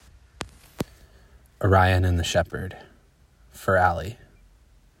Orion and the Shepherd, for Allie.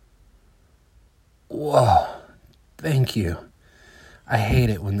 Whoa, thank you. I hate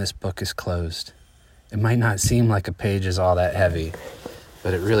it when this book is closed. It might not seem like a page is all that heavy,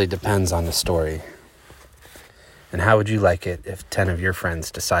 but it really depends on the story. And how would you like it if 10 of your friends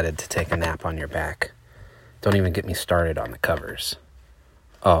decided to take a nap on your back? Don't even get me started on the covers.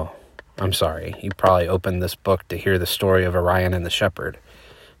 Oh, I'm sorry. You probably opened this book to hear the story of Orion and the Shepherd,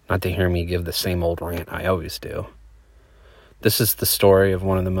 not to hear me give the same old rant I always do. This is the story of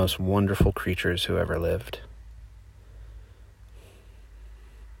one of the most wonderful creatures who ever lived.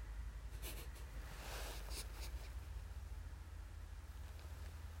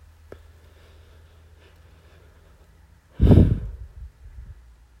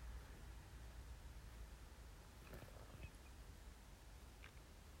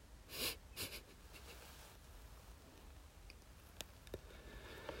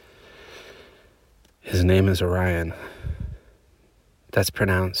 His name is Orion. That's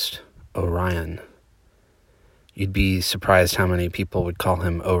pronounced Orion. You'd be surprised how many people would call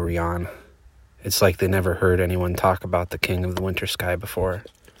him Orion. It's like they never heard anyone talk about the king of the winter sky before.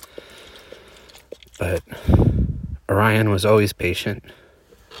 But Orion was always patient.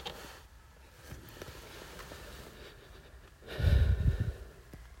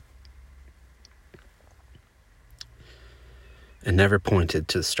 And never pointed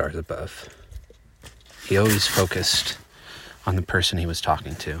to the stars above. He always focused on the person he was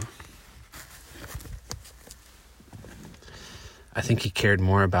talking to. I think he cared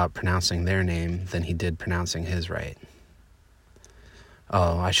more about pronouncing their name than he did pronouncing his right.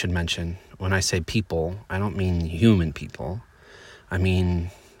 Oh, I should mention, when I say people, I don't mean human people. I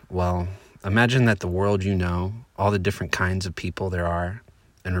mean, well, imagine that the world you know, all the different kinds of people there are,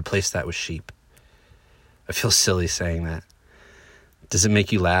 and replace that with sheep. I feel silly saying that. Does it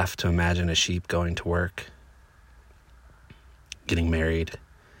make you laugh to imagine a sheep going to work, getting married,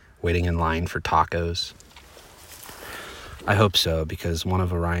 waiting in line for tacos? I hope so, because one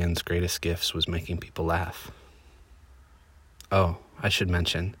of Orion's greatest gifts was making people laugh. Oh, I should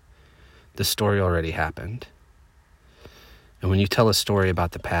mention, this story already happened. And when you tell a story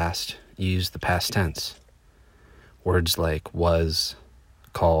about the past, you use the past tense. Words like was,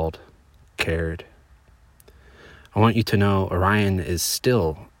 called, cared. I want you to know Orion is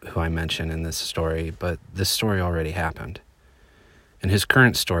still who I mention in this story, but this story already happened. And his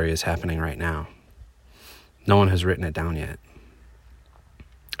current story is happening right now. No one has written it down yet.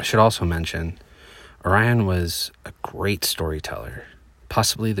 I should also mention, Orion was a great storyteller,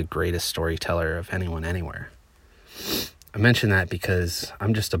 possibly the greatest storyteller of anyone anywhere. I mention that because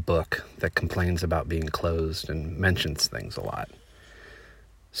I'm just a book that complains about being closed and mentions things a lot.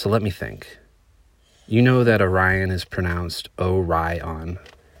 So let me think. You know that Orion is pronounced O-Ry-on.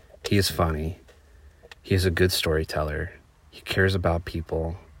 He is funny. He is a good storyteller. He cares about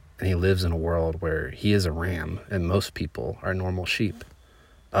people. And he lives in a world where he is a ram and most people are normal sheep.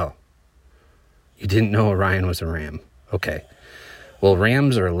 Oh, you didn't know Orion was a ram. Okay. Well,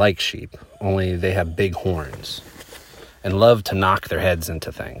 rams are like sheep, only they have big horns and love to knock their heads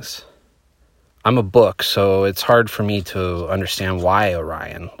into things. I'm a book, so it's hard for me to understand why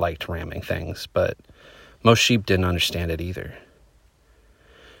Orion liked ramming things, but most sheep didn't understand it either.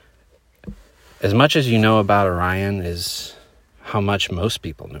 As much as you know about Orion is how much most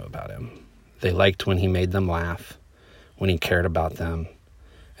people knew about him. They liked when he made them laugh, when he cared about them,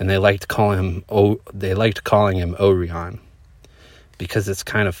 and they liked calling him Orion because it's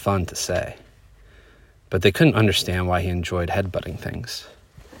kind of fun to say. But they couldn't understand why he enjoyed headbutting things.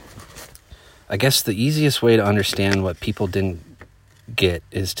 I guess the easiest way to understand what people didn't get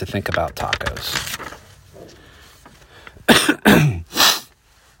is to think about tacos.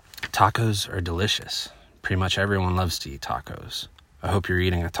 Tacos are delicious. Pretty much everyone loves to eat tacos. I hope you're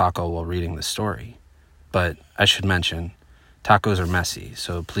eating a taco while reading the story. But I should mention, tacos are messy,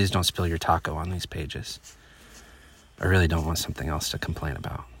 so please don't spill your taco on these pages. I really don't want something else to complain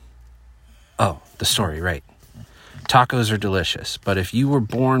about. Oh, the story, right. Tacos are delicious, but if you were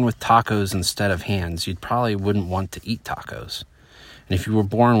born with tacos instead of hands, you probably wouldn't want to eat tacos. And if you were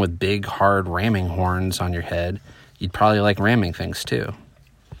born with big, hard ramming horns on your head, you'd probably like ramming things too.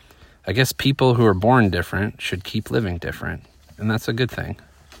 I guess people who are born different should keep living different, and that's a good thing.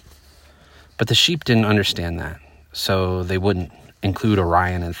 But the sheep didn't understand that, so they wouldn't include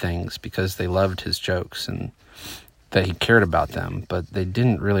Orion in things because they loved his jokes and that he cared about them, but they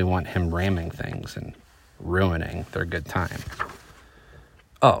didn't really want him ramming things and ruining their good time.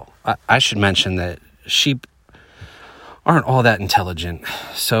 Oh, I should mention that sheep aren't all that intelligent,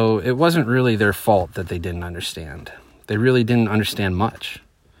 so it wasn't really their fault that they didn't understand. They really didn't understand much.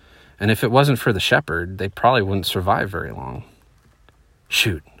 And if it wasn't for the shepherd, they probably wouldn't survive very long.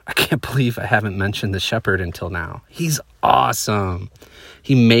 Shoot, I can't believe I haven't mentioned the shepherd until now. He's awesome.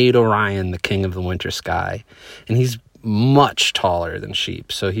 He made Orion the king of the winter sky, and he's much taller than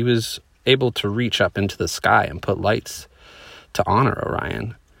sheep, so he was able to reach up into the sky and put lights to honor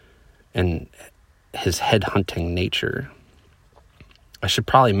Orion and his head-hunting nature. I should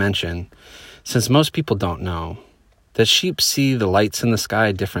probably mention, since most people don't know, that sheep see the lights in the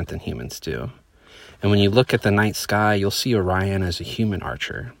sky different than humans do. And when you look at the night sky, you'll see Orion as a human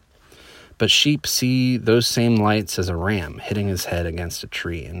archer. But sheep see those same lights as a ram hitting his head against a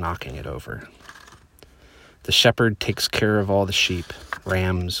tree and knocking it over. The shepherd takes care of all the sheep,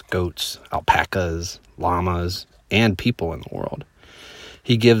 rams, goats, alpacas, llamas, and people in the world.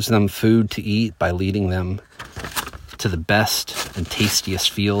 He gives them food to eat by leading them to the best and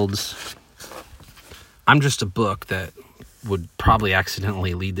tastiest fields. I'm just a book that would probably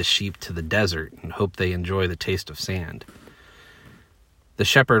accidentally lead the sheep to the desert and hope they enjoy the taste of sand. The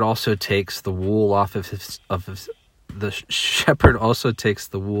shepherd also takes the wool off of his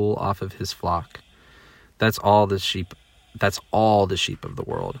flock. That's all the sheep of the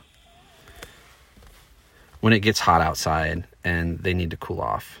world. When it gets hot outside and they need to cool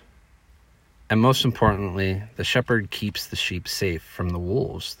off. And most importantly, the shepherd keeps the sheep safe from the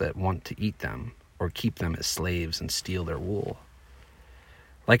wolves that want to eat them or keep them as slaves and steal their wool.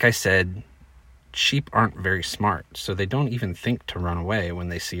 Like I said, sheep aren't very smart, so they don't even think to run away when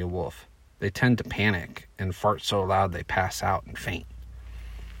they see a wolf. They tend to panic and fart so loud they pass out and faint.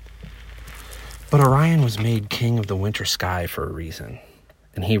 But Orion was made king of the winter sky for a reason,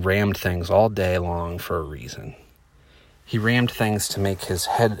 and he rammed things all day long for a reason. He rammed things to make his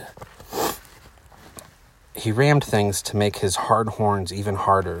hard horns even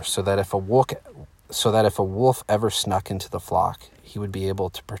harder, so that if a wolf ever snuck into the flock, he would be able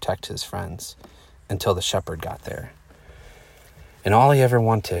to protect his friends until the shepherd got there. And all he ever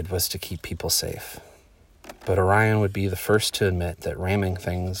wanted was to keep people safe. But Orion would be the first to admit that ramming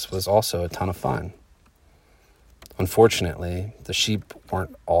things was also a ton of fun. Unfortunately, the sheep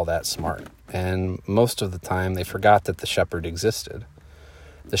weren't all that smart, and most of the time they forgot that the shepherd existed.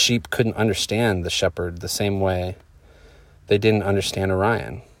 The sheep couldn't understand the shepherd the same way they didn't understand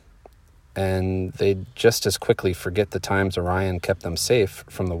Orion. And they'd just as quickly forget the times Orion kept them safe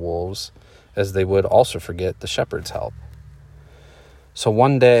from the wolves as they would also forget the shepherd's help. So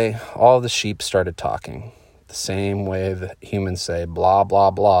one day, all the sheep started talking. The same way that humans say blah,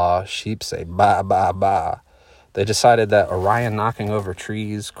 blah, blah, sheep say ba, ba, ba. They decided that Orion knocking over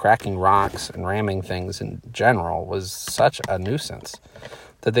trees, cracking rocks, and ramming things in general was such a nuisance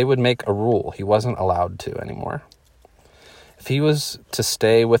that they would make a rule he wasn't allowed to anymore. If he was to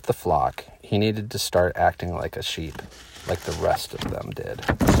stay with the flock, he needed to start acting like a sheep, like the rest of them did.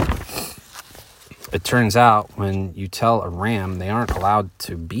 It turns out when you tell a ram they aren't allowed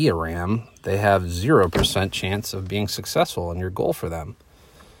to be a ram, they have 0% chance of being successful in your goal for them.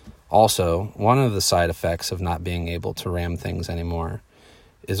 Also, one of the side effects of not being able to ram things anymore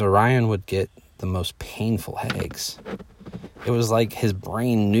is Orion would get the most painful headaches. It was like his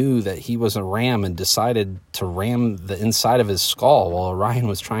brain knew that he was a ram and decided to ram the inside of his skull while Orion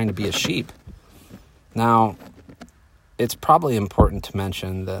was trying to be a sheep. Now, it's probably important to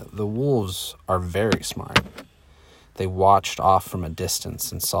mention that the wolves are very smart. They watched off from a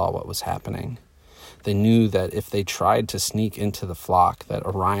distance and saw what was happening. They knew that if they tried to sneak into the flock, that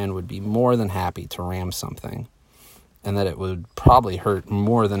Orion would be more than happy to ram something, and that it would probably hurt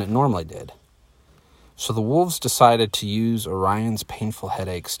more than it normally did. So the wolves decided to use Orion's painful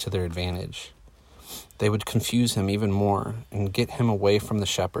headaches to their advantage. They would confuse him even more and get him away from the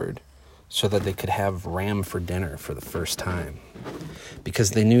shepherd so that they could have ram for dinner for the first time.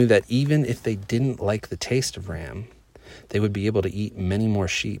 Because they knew that even if they didn't like the taste of ram, they would be able to eat many more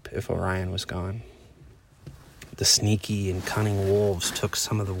sheep if Orion was gone. The sneaky and cunning wolves took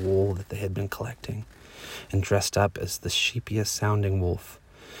some of the wool that they had been collecting and dressed up as the sheepiest-sounding wolf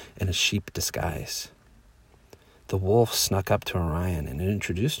in a sheep disguise. The wolf snuck up to Orion and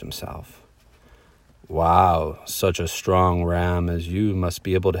introduced himself. "Wow, such a strong ram as you must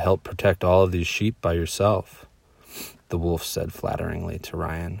be able to help protect all of these sheep by yourself," the wolf said flatteringly to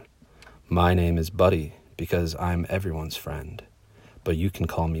Orion. "My name is Buddy because I'm everyone's friend, but you can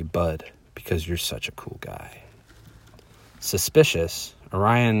call me Bud because you're such a cool guy." Suspicious,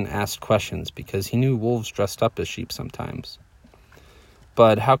 Orion asked questions because he knew wolves dressed up as sheep sometimes.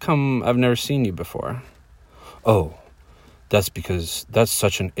 "Bud, how come I've never seen you before?" "Oh, that's because that's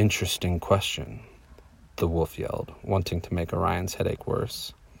such an interesting question," the wolf yelled, wanting to make Orion's headache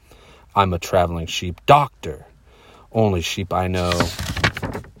worse. "I'm a traveling sheep doctor. Only sheep I know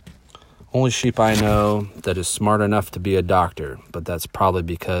Only sheep I know that is smart enough to be a doctor, but that's probably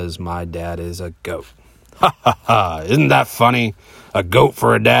because my dad is a goat. Ha ha ha, isn't that funny? A goat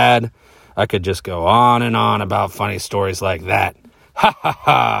for a dad? I could just go on and on about funny stories like that. Ha ha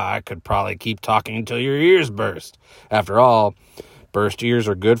ha, I could probably keep talking until your ears burst. After all, burst ears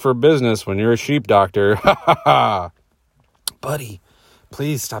are good for business when you're a sheep doctor. Ha ha ha. Buddy,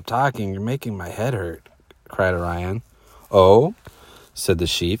 please stop talking. You're making my head hurt, cried Orion. Oh, said the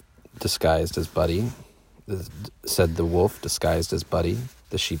sheep, disguised as Buddy. Said the wolf, disguised as Buddy,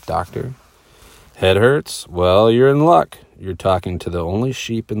 the sheep doctor. Head hurts? Well, you're in luck. You're talking to the only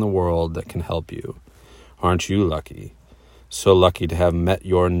sheep in the world that can help you. Aren't you lucky? So lucky to have met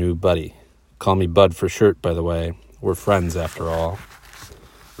your new buddy. Call me Bud for short, by the way. We're friends, after all.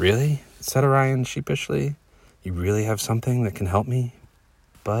 Really? Said Orion sheepishly. You really have something that can help me,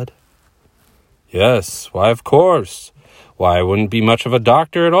 Bud? Yes, why, of course. Why, I wouldn't be much of a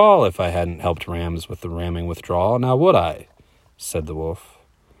doctor at all if I hadn't helped rams with the ramming withdrawal, now would I? Said the wolf.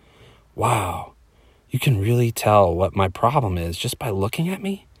 Wow, you can really tell what my problem is just by looking at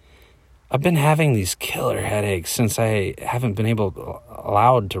me? I've been having these killer headaches since I haven't been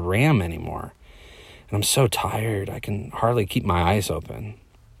allowed to ram anymore. And I'm so tired, I can hardly keep my eyes open,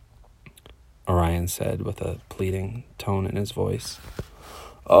 Orion said with a pleading tone in his voice.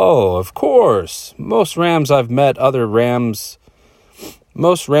 Oh, of course. Most rams I meet have other rams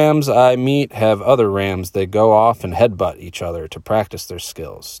they go off and headbutt each other to practice their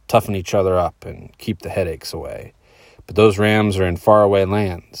skills, toughen each other up, and keep the headaches away. But those rams are in faraway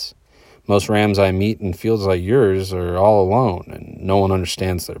lands. Most rams I meet in fields like yours are all alone, and no one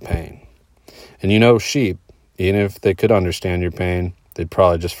understands their pain. And you know, sheep, even if they could understand your pain, they'd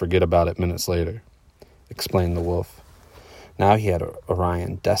probably just forget about it minutes later, explained the wolf. Now he had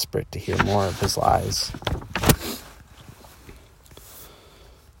Orion desperate to hear more of his lies.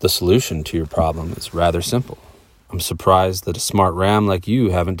 The solution to your problem is rather simple. I'm surprised that a smart ram like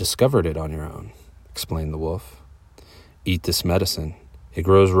you haven't discovered it on your own, explained the wolf. Eat this medicine. It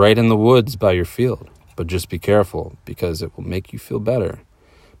grows right in the woods by your field, but just be careful because it will make you feel better.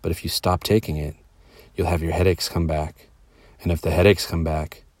 But if you stop taking it, you'll have your headaches come back. And if the headaches come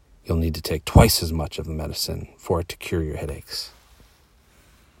back, you'll need to take twice as much of the medicine for it to cure your headaches.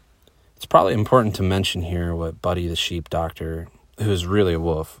 It's probably important to mention here what Buddy the sheep doctor, who is really a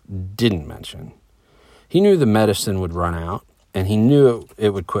wolf, didn't mention. He knew the medicine would run out, and he knew it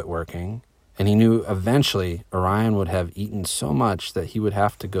would quit working, and he knew eventually Orion would have eaten so much that he would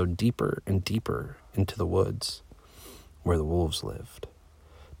have to go deeper and deeper into the woods where the wolves lived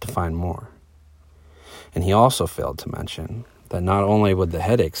to find more. And he also failed to mention that not only would the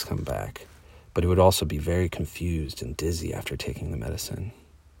headaches come back, but he would also be very confused and dizzy after taking the medicine.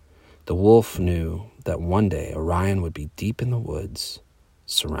 The wolf knew that one day Orion would be deep in the woods,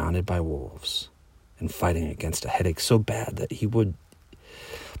 surrounded by wolves, and fighting against a headache so bad that he would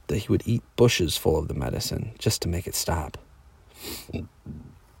eat bushes full of the medicine just to make it stop.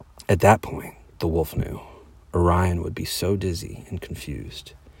 At that point, the wolf knew Orion would be so dizzy and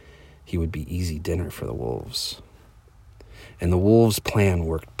confused, he would be easy dinner for the wolves. And the wolves' plan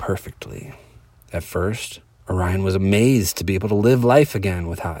worked perfectly. At first, Orion was amazed to be able to live life again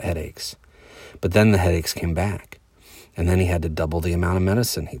without headaches. But then the headaches came back, and then he had to double the amount of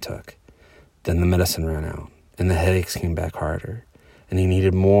medicine he took. Then the medicine ran out, and the headaches came back harder, and he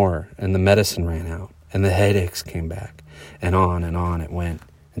needed more, and the medicine ran out, and the headaches came back, and on it went,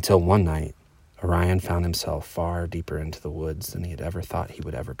 until one night, Orion found himself far deeper into the woods than he had ever thought he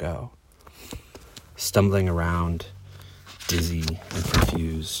would ever go. Stumbling around, dizzy and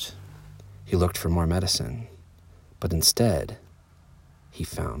confused, he looked for more medicine, but instead, he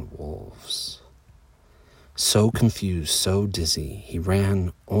found wolves. So confused, so dizzy, he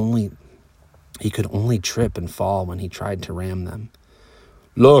could only trip and fall when he tried to ram them.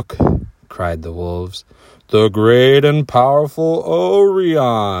 Look, cried the wolves, the great and powerful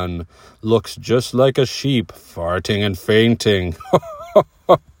Orion looks just like a sheep, farting and fainting.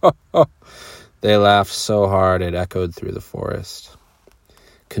 They laughed so hard it echoed through the forest.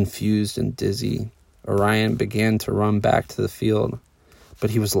 Confused and dizzy, Orion began to run back to the field, but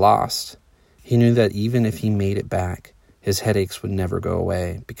he was lost. He knew that even if he made it back, his headaches would never go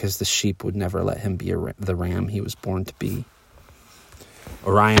away because the sheep would never let him be the ram he was born to be.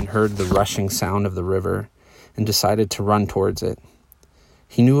 Orion heard the rushing sound of the river and decided to run towards it.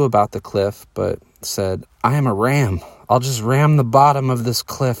 He knew about the cliff, but said, I am a ram. I'll just ram the bottom of this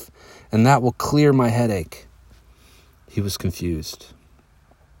cliff, and that will clear my headache. He was confused.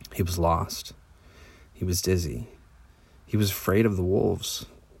 He was lost. He was dizzy. He was afraid of the wolves.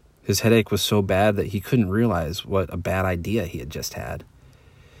 His headache was so bad that he couldn't realize what a bad idea he had just had.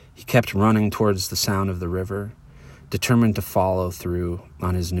 He kept running towards the sound of the river, determined to follow through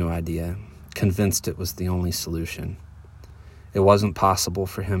on his new idea, convinced it was the only solution. It wasn't possible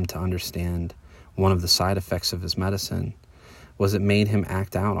for him to understand one of the side effects of his medicine was it made him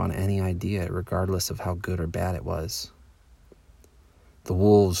act out on any idea regardless of how good or bad it was. The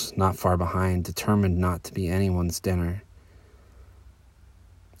wolves, not far behind, determined not to be anyone's dinner.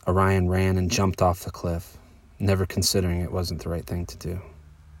 Orion ran and jumped off the cliff, never considering it wasn't the right thing to do.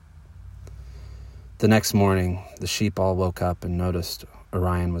 The next morning, the sheep all woke up and noticed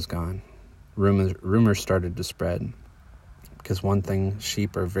Orion was gone. Rumors started to spread, because one thing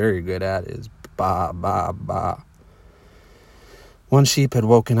sheep are very good at is ba, ba, ba. One sheep had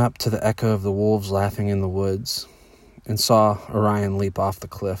woken up to the echo of the wolves laughing in the woods and saw Orion leap off the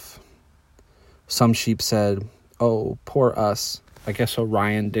cliff. Some sheep said, "Oh, poor us. I guess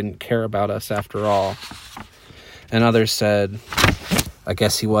Orion didn't care about us after all." And others said, "I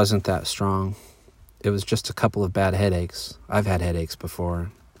guess he wasn't that strong. It was just a couple of bad headaches. I've had headaches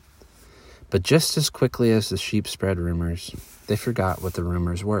before." But just as quickly as the sheep spread rumors, they forgot what the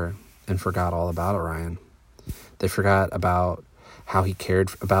rumors were and forgot all about Orion. They forgot about how he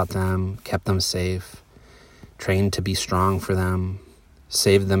cared about them, kept them safe, trained to be strong for them,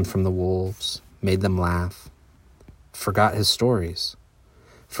 saved them from the wolves, made them laugh, forgot his stories,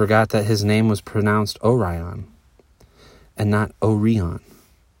 forgot that his name was pronounced Orion and not Orion.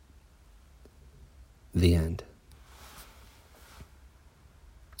 The end.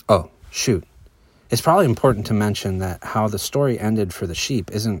 Oh, shoot. It's probably important to mention that how the story ended for the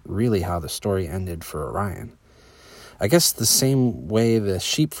sheep isn't really how the story ended for Orion. I guess the same way the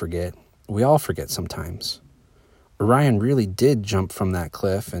sheep forget, we all forget sometimes. Orion really did jump from that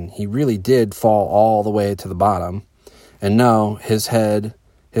cliff, and he really did fall all the way to the bottom. And no, his head,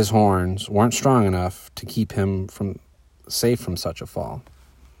 his horns weren't strong enough to keep him safe from such a fall.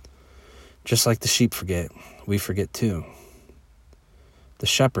 Just like the sheep forget, we forget too. The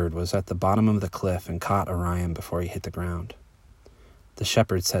shepherd was at the bottom of the cliff and caught Orion before he hit the ground. The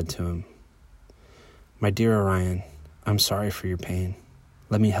shepherd said to him, "My dear Orion, I'm sorry for your pain.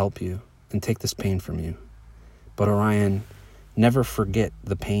 Let me help you and take this pain from you. But Orion, never forget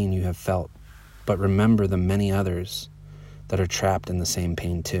the pain you have felt, but remember the many others that are trapped in the same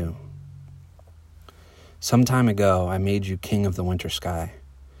pain too. Some time ago, I made you king of the winter sky.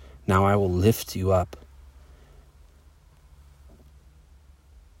 Now I will lift you up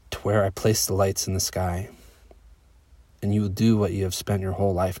to where I place the lights in the sky, and you will do what you have spent your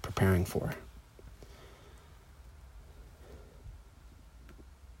whole life preparing for.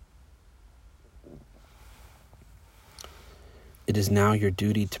 It is now your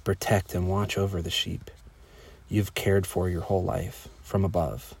duty to protect and watch over the sheep you've cared for your whole life from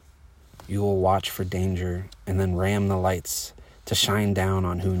above. You will watch for danger and then ram the lights to shine down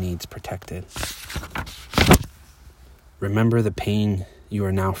on who needs protected. Remember the pain you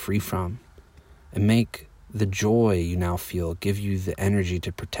are now free from, and make the joy you now feel give you the energy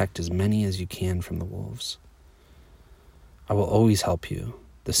to protect as many as you can from the wolves. I will always help you,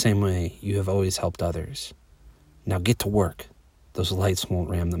 the same way you have always helped others. Now get to work. Those lights won't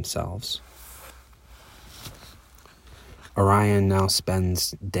ram themselves." Orion now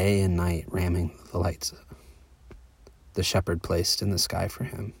spends day and night ramming the lights the shepherd placed in the sky for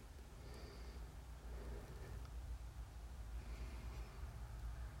him.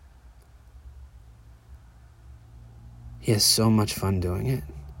 He has so much fun doing it.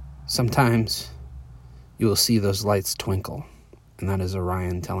 Sometimes you will see those lights twinkle, and that is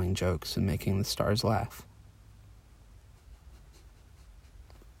Orion telling jokes and making the stars laugh.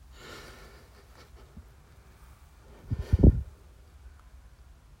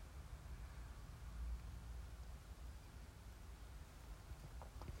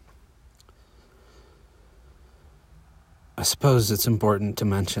 I suppose it's important to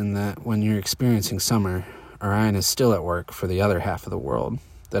mention that when you're experiencing summer, Orion is still at work for the other half of the world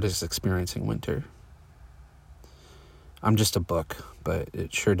that is experiencing winter. I'm just a book, but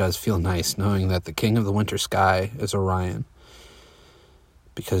it sure does feel nice knowing that the king of the winter sky is Orion,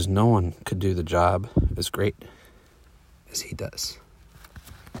 because no one could do the job as great as he does.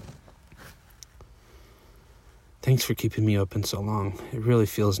 Thanks for keeping me open so long. It really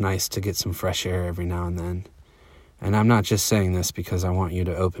feels nice to get some fresh air every now and then. And I'm not just saying this because I want you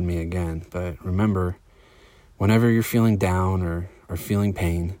to open me again, but remember, whenever you're feeling down or feeling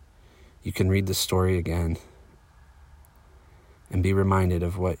pain, you can read the story again and be reminded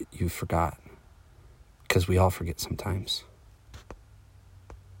of what you forgot, because we all forget sometimes.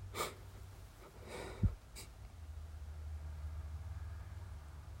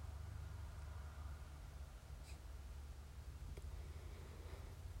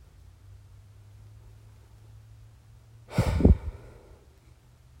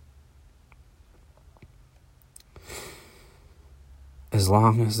 As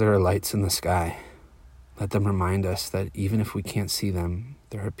long as there are lights in the sky, let them remind us that even if we can't see them,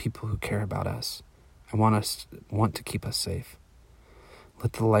 there are people who care about us and want to keep us safe.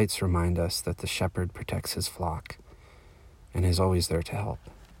 Let the lights remind us that the shepherd protects his flock and is always there to help.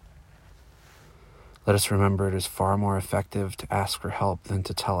 Let us remember it is far more effective to ask for help than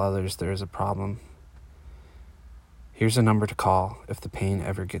to tell others there is a problem. Here's a number to call if the pain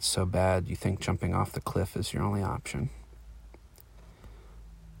ever gets so bad you think jumping off the cliff is your only option.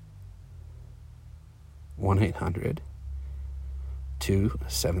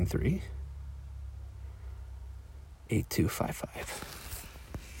 1-800-273-8255.